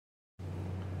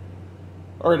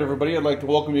Alright everybody, I'd like to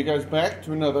welcome you guys back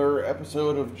to another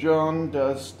episode of John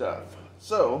Does Stuff.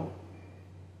 So,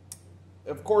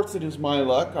 of course it is my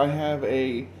luck. I have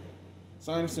a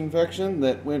sinus infection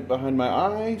that went behind my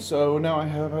eye, so now I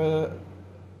have a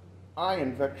eye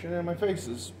infection and my face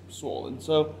is swollen.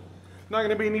 So, not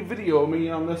going to be any video of me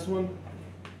on this one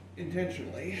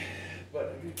intentionally,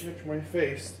 but if you catch my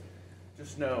face,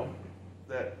 just know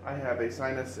that I have a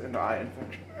sinus and eye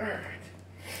infection. Alright.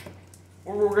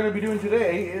 What we're going to be doing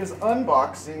today is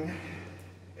unboxing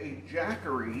a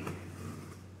Jackery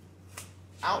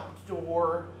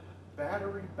outdoor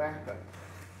battery backup.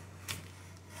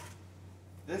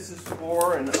 This is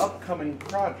for an upcoming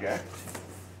project.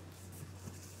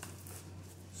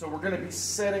 So we're going to be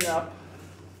setting up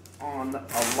on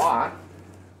a lot.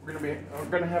 We're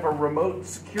going to have a remote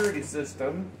security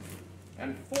system,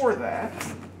 and for that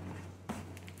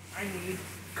I need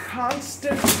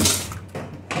constant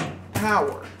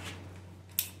power.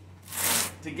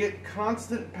 To get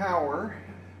constant power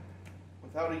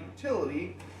without a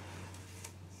utility,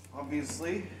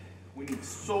 obviously we need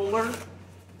solar,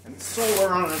 and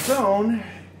solar on its own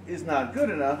is not good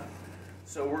enough,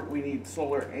 so we need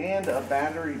solar and a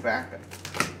battery backup.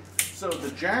 So the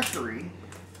Jackery,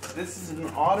 this is an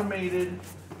automated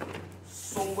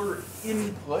solar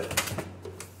input.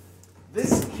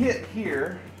 This kit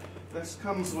here, this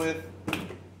comes with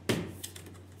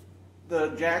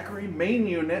the Jackery main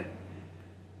unit.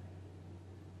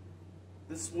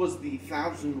 This was the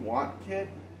 1000-watt kit.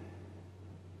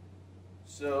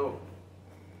 So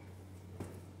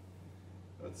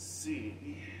let's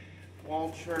see,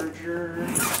 wall charger.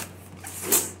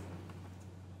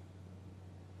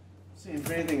 See if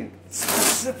anything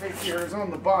specific here is on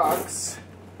the box.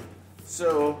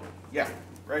 So yeah,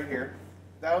 right here,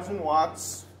 1000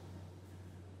 watts,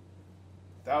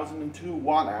 1002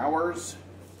 watt hours.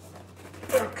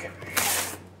 Okay,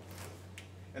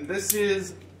 and this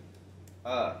is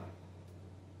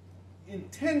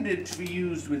intended to be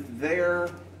used with their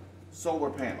solar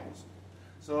panels.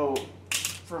 So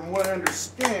from what I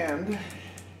understand,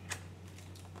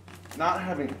 not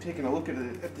having taken a look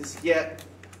at this yet,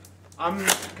 I'm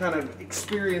kind of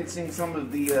experiencing some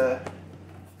of the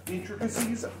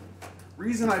intricacies.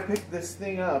 Reason I picked this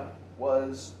thing up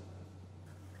was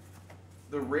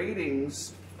the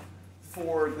ratings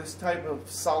for this type of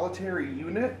solitary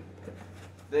unit.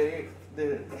 The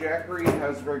Jackery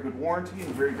has a very good warranty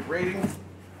and very good ratings.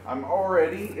 I'm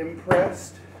already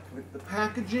impressed with the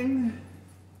packaging.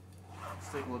 Let's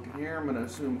take a look in here. I'm going to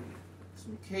assume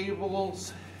some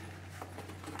cables,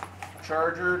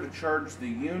 charger to charge the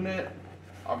unit.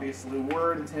 Obviously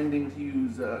we're intending to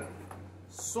use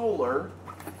solar.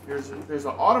 There's an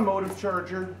automotive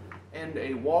charger and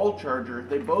a wall charger.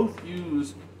 They both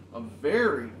use a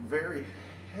very, very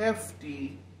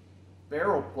hefty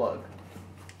barrel plug.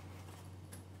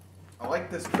 I like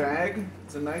this bag.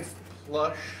 It's a nice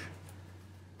plush,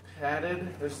 padded.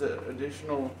 There's an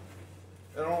additional,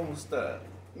 almost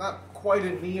not quite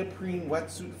a neoprene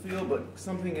wetsuit feel, but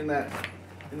something in that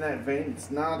vein. It's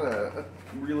not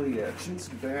really a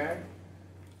chintzy bag.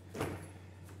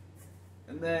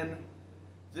 And then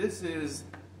this is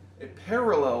a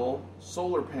parallel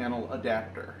solar panel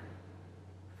adapter.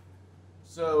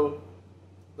 So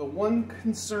the one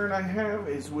concern I have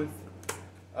is with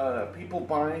people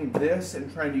buying this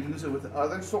and trying to use it with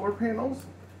other solar panels.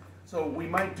 So we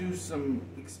might do some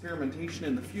experimentation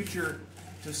in the future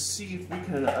to see if we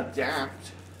can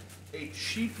adapt a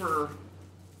cheaper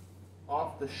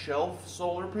off-the-shelf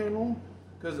solar panel,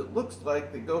 because it looks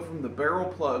like they go from the barrel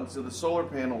plugs of the solar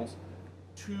panels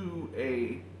to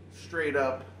a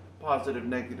straight-up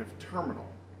positive-negative terminal.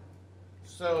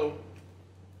 So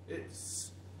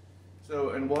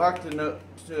and we'll have to know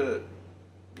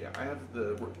yeah, I have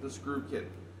the screw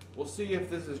kit. We'll see if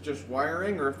this is just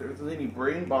wiring or if there's any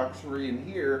brain boxery in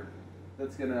here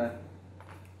that's gonna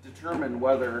determine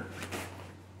whether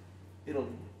it'll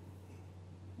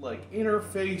like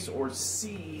interface or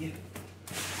see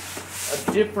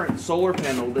a different solar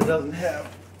panel that doesn't have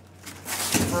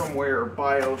firmware or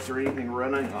BIOS or anything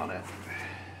running on it.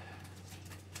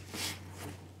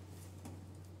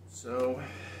 So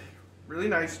really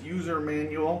nice user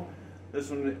manual. This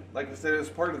one, like I said, is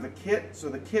part of the kit. So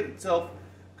the kit itself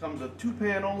comes with 2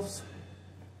 panels.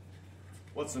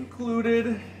 What's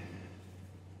included?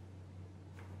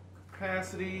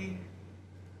 Capacity.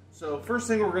 So first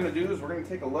thing we're going to do is we're going to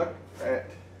take a look at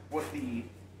what the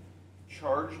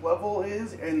charge level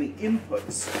is and the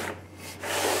inputs.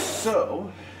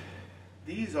 So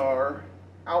these are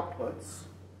outputs,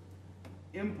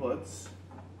 inputs.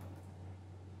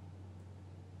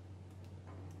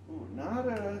 Ooh, not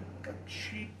a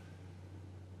cheap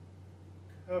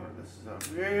cover. This is a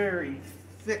very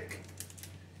thick,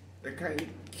 I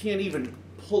can't even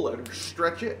pull it or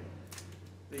stretch it.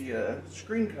 The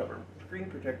screen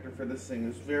protector for this thing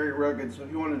is very rugged, so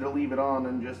if you wanted to leave it on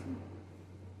and just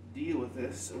deal with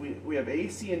this, we have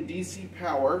AC and DC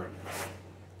power.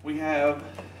 We have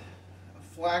a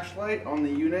flashlight on the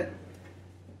unit,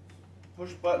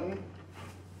 push button,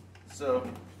 so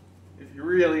if you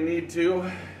really need to,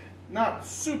 not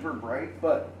super bright,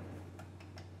 but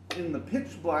in the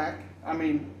pitch black, I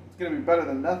mean, it's going to be better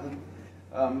than nothing.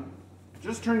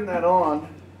 Just turning that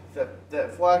on,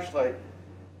 that flashlight,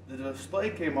 the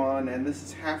display came on, and this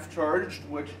is half charged,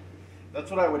 which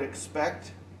that's what I would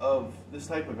expect of this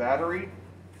type of battery.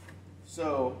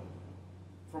 So,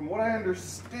 from what I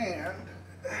understand,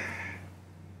 let's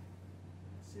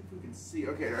see if we can see.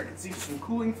 Okay, I can see some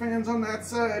cooling fans on that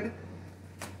side.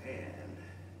 And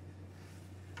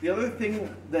the other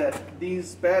thing that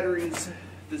these batteries,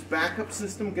 this backup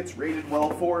system gets rated well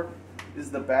for, is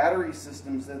the battery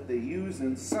systems that they use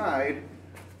inside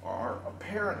are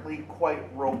apparently quite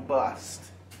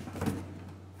robust.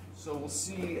 So we'll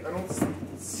see. I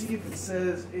don't see if it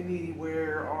says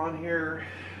anywhere on here.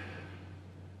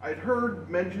 I'd heard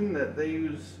mention that they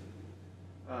use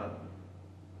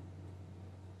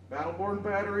Battleborn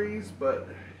batteries, but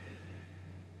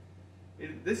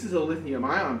this is a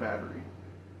lithium-ion battery.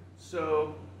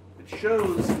 So it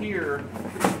shows here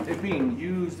it being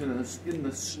used in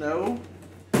the snow.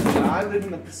 And I live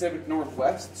in the Pacific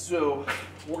Northwest, so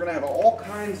we're going to have all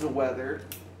kinds of weather.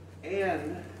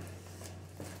 And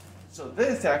so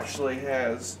this actually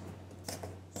has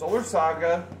Solar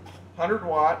Saga, 100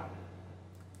 watt,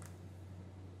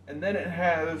 and then it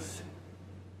has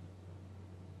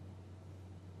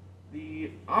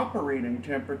the operating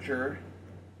temperature,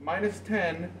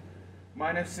 -10,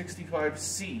 -65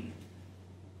 C.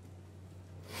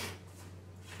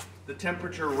 The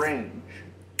temperature range.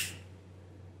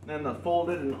 And then the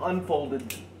folded and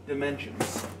unfolded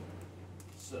dimensions.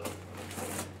 So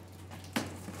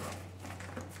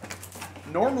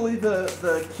normally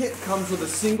the kit comes with a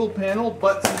single panel,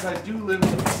 but since I do live in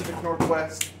the Pacific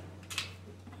Northwest,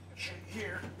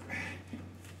 here,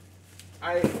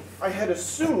 I had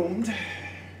assumed,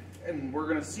 and we're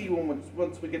gonna see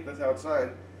once we get this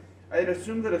outside, I had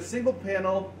assumed that a single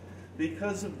panel,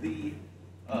 because of the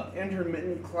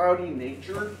intermittent cloudy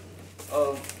nature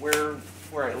of where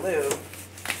I live,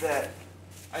 that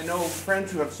I know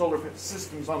friends who have solar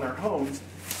systems on their homes,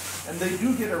 and they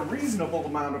do get a reasonable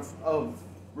amount of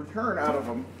return out of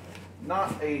them,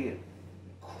 not a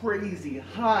crazy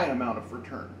high amount of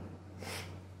return.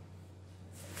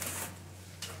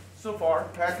 So far,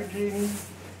 packaging,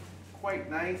 quite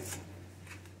nice.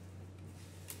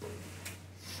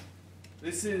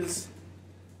 This is,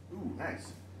 ooh,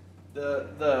 nice.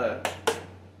 The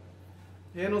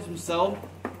panels themselves,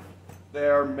 they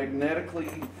are magnetically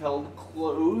held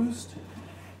closed.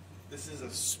 This is a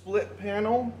split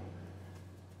panel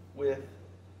with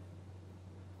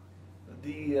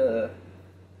these are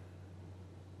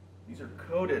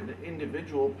coated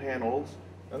individual panels,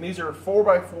 and these are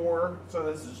 4x4, so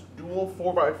this is dual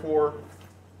 4x4.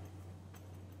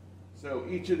 So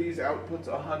each of these outputs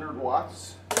 100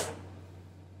 watts.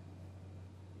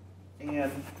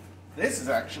 And this is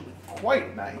actually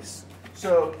quite nice.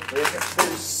 So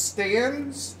there's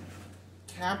stands,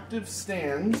 captive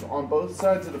stands on both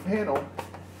sides of the panel,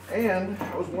 and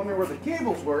I was wondering where the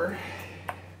cables were.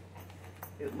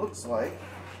 It looks like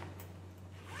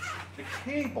the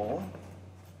cable,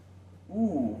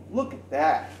 ooh, look at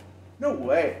that. No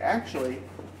way, actually,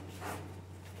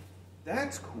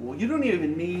 that's cool. You don't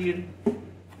even need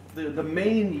the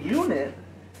main unit.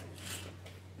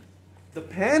 The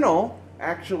panel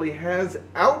actually has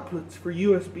outputs for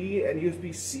USB and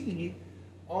USB-C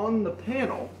on the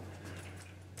panel.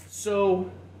 So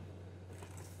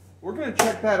we're going to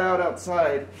check that out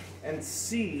outside and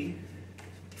see.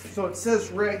 So it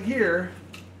says right here,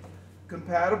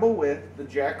 compatible with the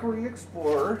Jackery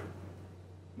Explorer,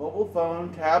 mobile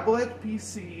phone, tablet,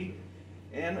 PC,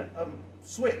 and a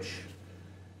Switch.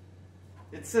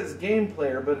 It says game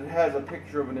player, but it has a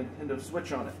picture of a Nintendo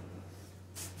Switch on it.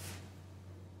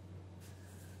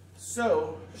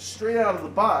 So, straight out of the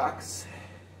box,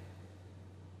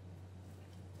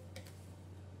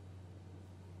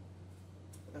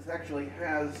 this actually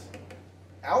has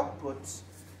outputs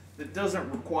that doesn't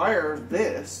require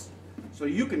this, so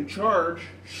you can charge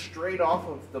straight off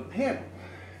of the panel.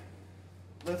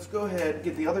 Let's go ahead and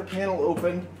get the other panel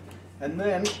open, and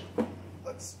then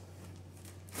let's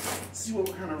see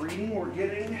what kind of reading we're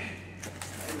getting,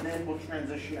 and then we'll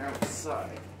transition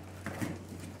outside.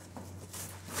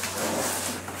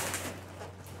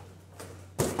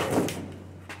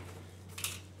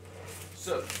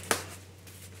 So,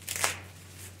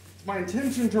 it's my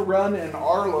intention to run an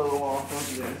Arlo off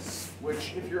of this,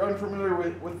 which, if you're unfamiliar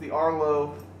with the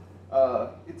Arlo,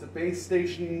 it's a base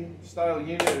station style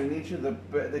unit, and each of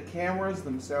the cameras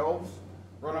themselves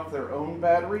run off their own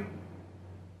battery,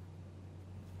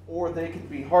 or they could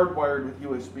be hardwired with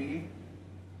USB.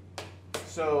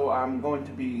 So I'm going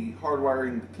to be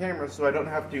hardwiring the camera so I don't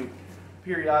have to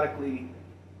periodically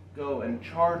go and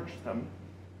charge them.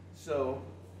 So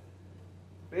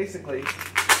basically,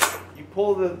 you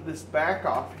pull this back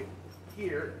off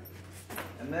here,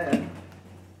 and then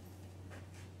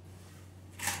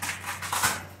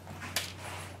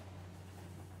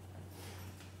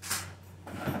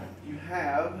you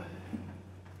have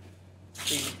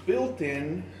a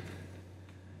built-in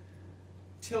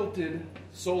tilted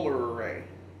solar array.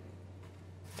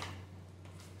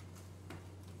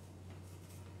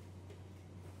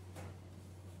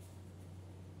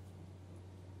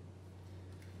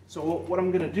 So what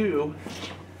I'm going to do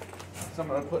is I'm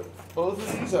going to put both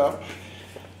of these up,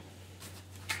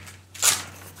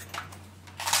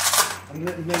 and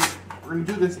then we're going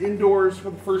to do this indoors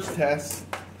for the first test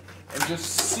and just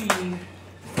see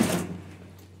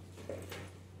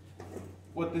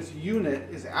what this unit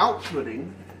is outputting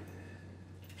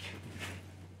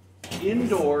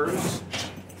indoors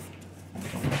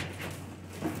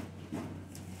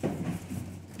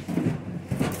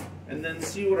and then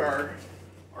see what our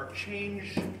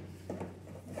change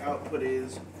output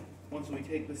is once we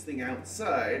take this thing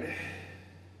outside.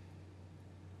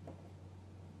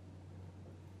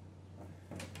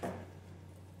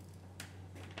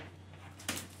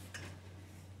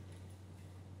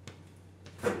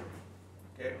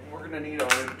 Okay, we're going to need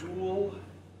our dual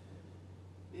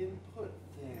input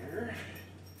there.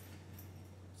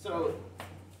 So,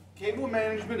 cable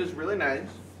management is really nice.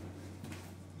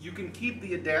 You can keep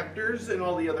the adapters and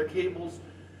all the other cables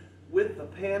with the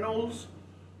panels,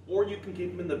 or you can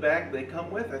keep them in the bag they come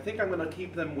with. I think I'm going to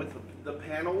keep them with the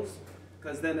panels,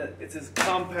 because then it's as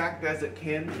compact as it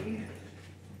can be.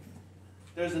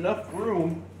 There's enough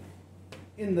room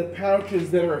in the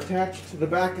pouches that are attached to the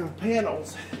back of the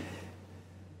panels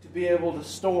to be able to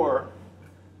store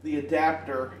the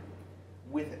adapter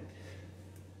with it.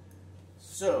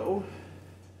 So,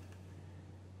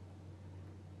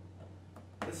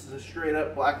 this is a straight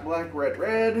up black, black, red,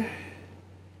 red.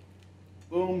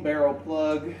 Boom, barrel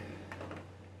plug.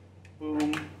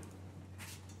 Boom,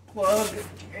 plug.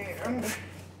 And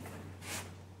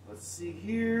let's see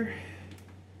here.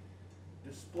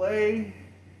 Display.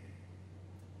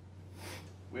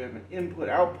 We have an input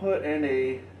output and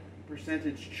a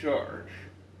percentage charge.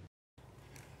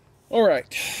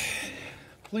 Alright.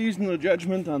 Please no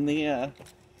judgment on the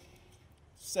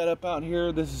setup out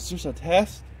here. This is just a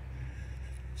test.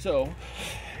 So,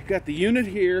 got the unit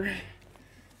here.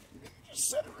 Just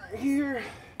set it right here.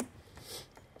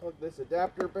 Plug this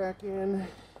adapter back in.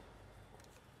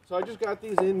 So I just got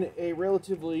these in a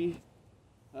relatively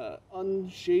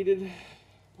unshaded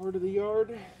part of the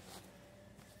yard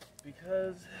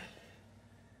because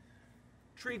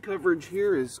tree coverage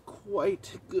here is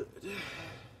quite good.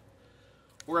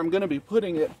 Where I'm going to be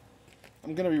putting it,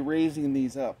 I'm going to be raising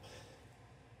these up.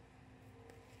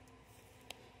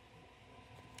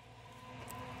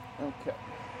 Okay,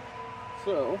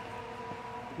 so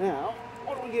now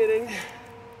what are we getting?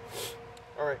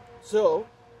 Alright, so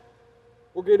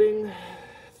we're getting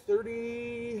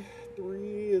 33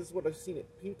 is what I've seen it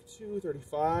peak to,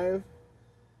 35,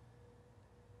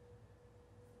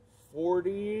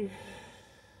 40,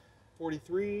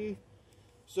 43.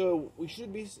 So we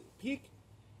should be peak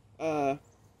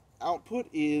output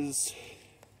is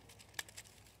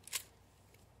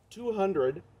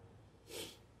 200.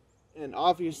 And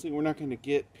obviously we're not going to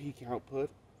get peak output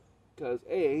because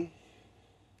A,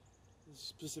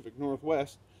 this Pacific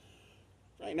Northwest,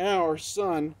 right now our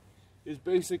sun is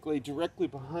basically directly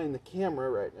behind the camera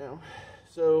right now.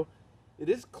 So it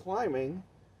is climbing.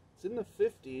 It's in the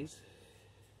 50s.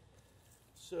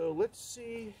 So let's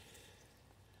see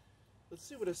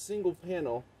what a single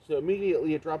panel. So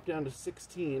immediately it dropped down to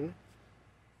 16.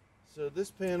 So this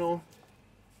panel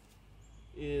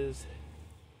is,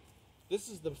 this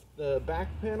is the back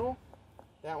panel.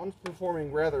 That one's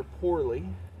performing rather poorly.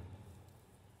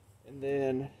 And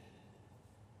then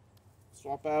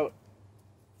swap out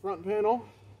front panel.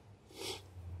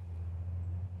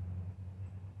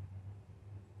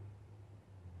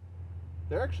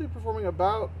 They're actually performing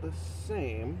about the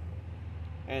same,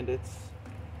 and it's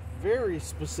very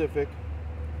specific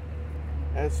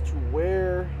as to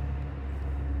where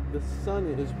the sun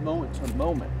is moment to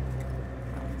moment.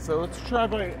 So let's try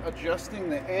by adjusting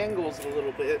the angles a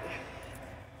little bit.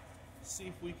 see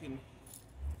if we can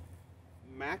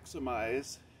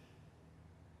maximize.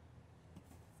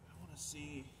 I want to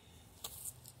see if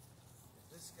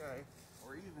this guy,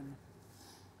 or even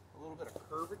a little bit of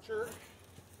curvature.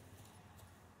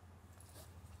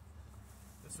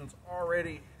 This one's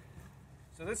already,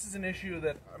 so this is an issue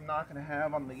that I'm not going to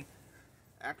have on the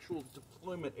actual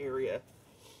deployment area.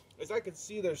 As I can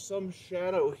see, there's some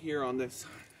shadow here on this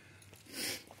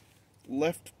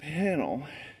left panel.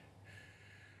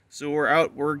 So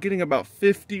we're getting about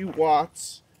 50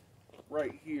 watts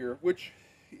right here, which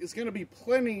is going to be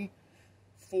plenty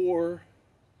for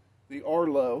the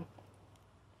Arlo.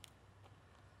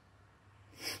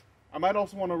 I might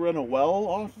also want to run a well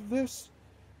off of this.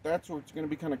 That's where it's going to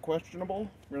be kind of questionable,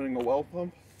 running a well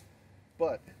pump.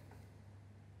 But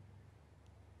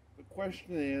the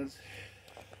question is,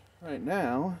 right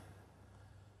now,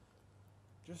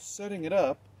 just setting it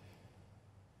up,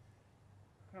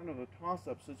 kind of a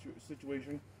toss-up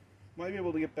situation. Might be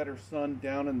able to get better sun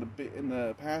down in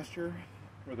the pasture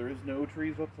where there is no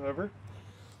trees whatsoever.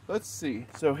 Let's see.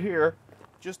 So here,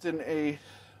 just in a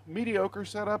mediocre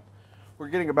setup, we're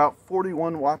getting about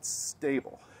 41 watts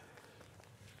stable,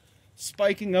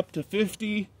 spiking up to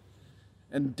 50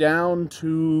 and down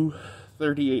to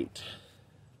 38.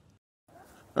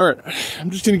 All right,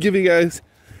 I'm just going to give you guys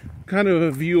kind of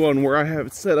a view on where I have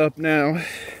it set up now.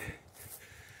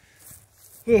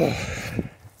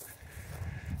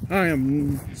 I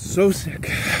am so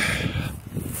sick.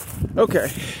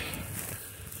 Okay,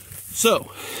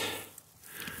 so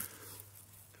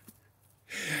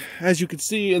as you can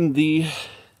see in the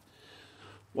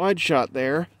wide shot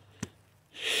there,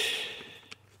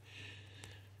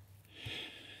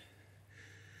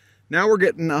 now we're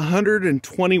getting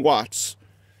 120 watts,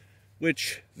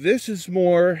 which this is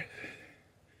more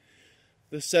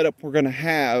the setup we're going to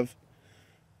have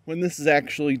when this is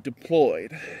actually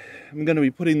deployed. I'm going to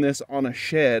be putting this on a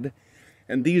shed,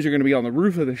 and these are going to be on the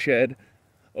roof of the shed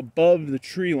above the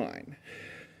tree line.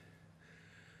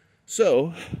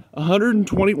 So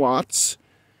 120 watts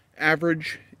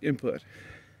average input.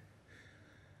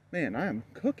 Man, I am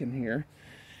cooking here.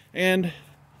 And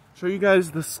show you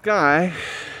guys the sky.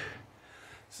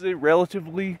 This is a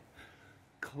relatively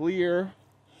clear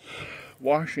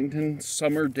Washington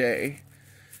summer day.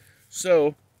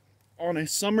 So on a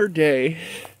summer day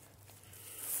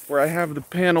where I have the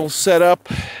panels set up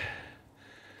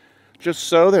just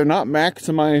so they're not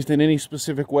maximized in any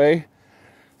specific way,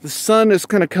 the sun is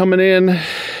kind of coming in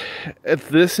at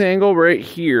this angle right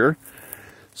here.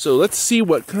 So let's see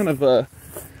what kind of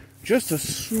just a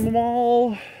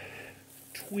small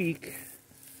tweak.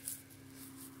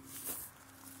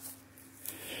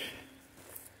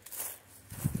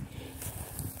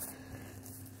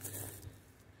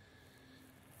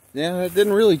 Yeah, it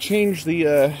didn't really change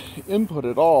the input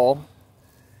at all.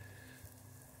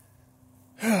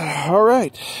 All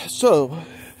right, so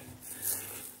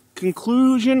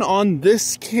conclusion on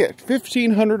this kit: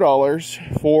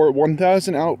 $1,500 for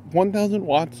 1,000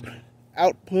 watts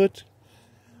output,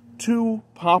 2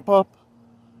 pop-up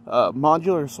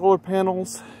modular solar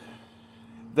panels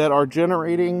that are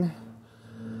generating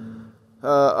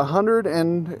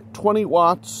 120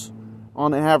 watts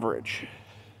on average.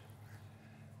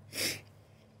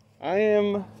 I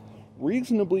am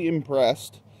reasonably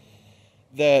impressed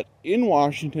that in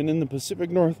Washington, in the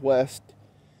Pacific Northwest,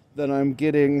 that I'm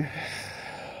getting.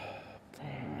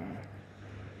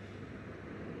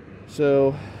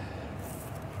 So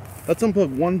let's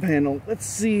unplug one panel. Let's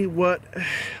see what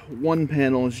one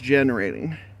panel is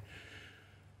generating.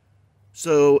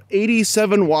 So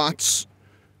 87 watts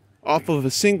off of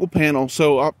a single panel.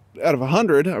 So out of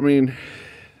 100, I mean,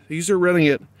 these are running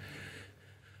at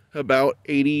about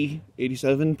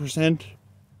 87%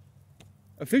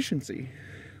 efficiency,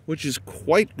 which is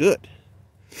quite good.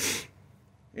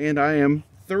 And I am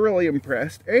thoroughly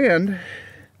impressed. And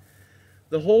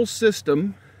the whole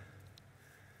system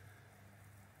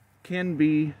can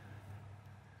be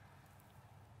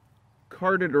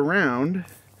carted around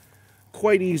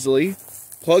quite easily.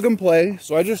 Plug and play.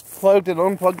 So I just plugged and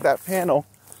unplugged that panel,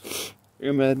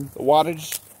 and then the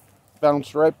wattage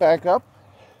bounced right back up.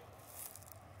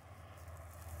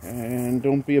 And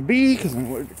don't be a bee, because I'm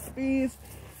allergic to bees.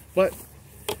 But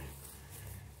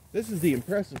this is the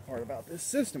impressive part about this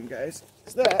system, guys.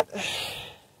 Is that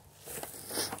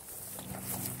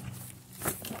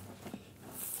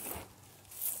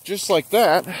just like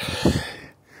that,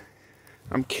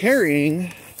 I'm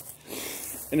carrying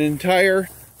an entire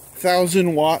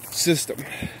 1,000-watt system.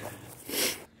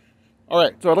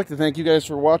 Alright, so I'd like to thank you guys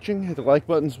for watching. Hit the like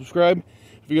button, subscribe.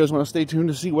 If you guys want to stay tuned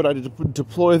to see what I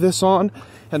deploy this on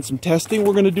and some testing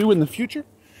we're going to do in the future.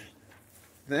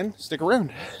 then stick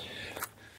around.